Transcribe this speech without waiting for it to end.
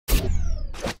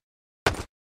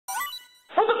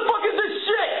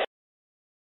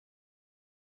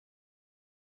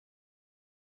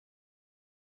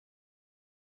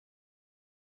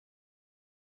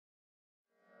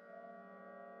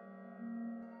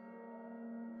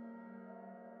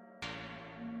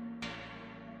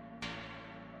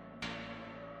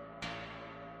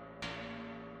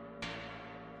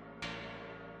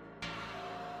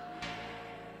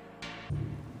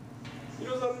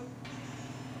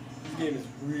game is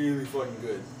really fucking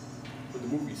good, but the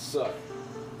movies suck.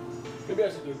 Maybe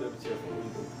I should do a WTF one. What do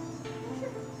you think?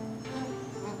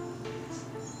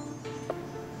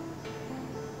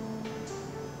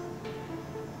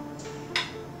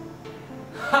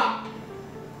 Ha!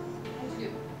 What'd you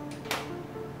do?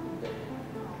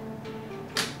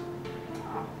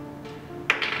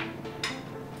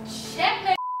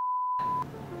 Checkmate!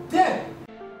 Dead!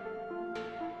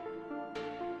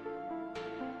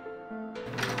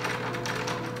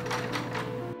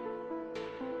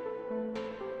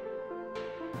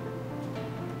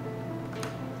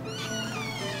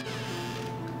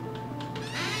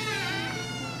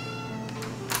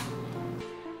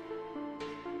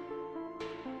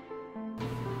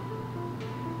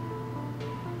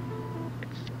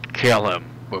 Kill him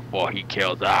before he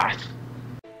kills us.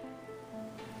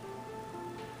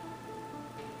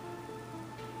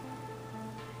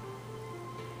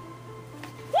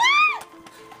 What?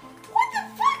 What the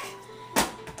fuck?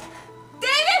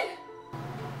 David!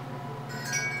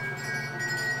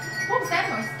 What was that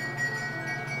noise?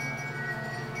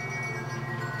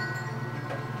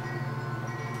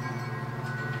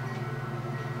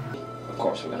 Of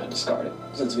course, we're gonna discard it.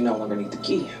 Since we no longer need the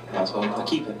key, might as well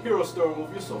keep it. Hero Story Wolf,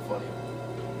 you're so funny.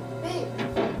 Babe.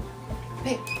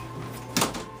 Babe.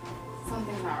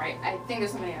 Something's not right. I think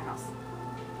there's somebody in the house.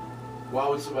 Why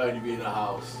would somebody be in the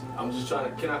house? I'm just trying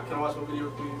to. Can I watch my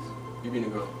video, please? You being a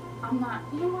girl. I'm not.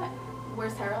 You know what?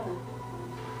 Where's Tyrell then?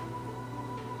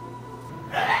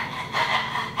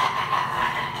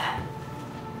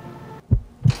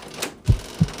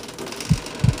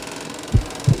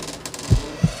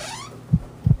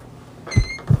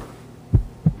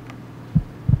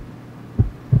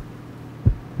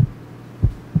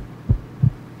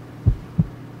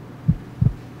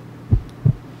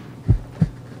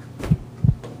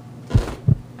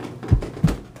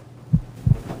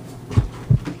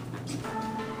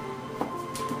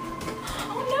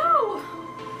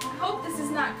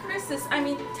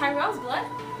 Tyrell's blood?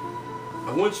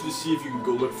 I want you to see if you can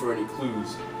go look for any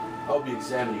clues. I'll be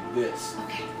examining this.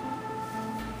 Okay.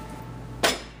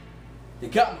 They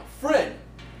got my friend!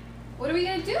 What are we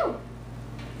gonna do?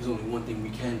 There's only one thing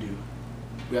we can do.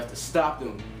 We have to stop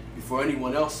them before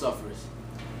anyone else suffers.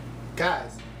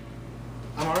 Guys,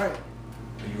 I'm alright.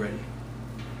 Are you ready?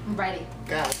 I'm ready.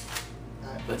 Guys,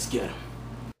 let's get him.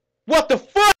 What the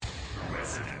fuck?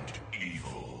 Resident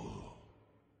Evil.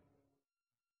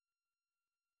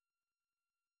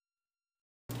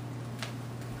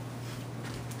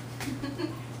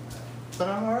 but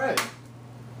I'm alright.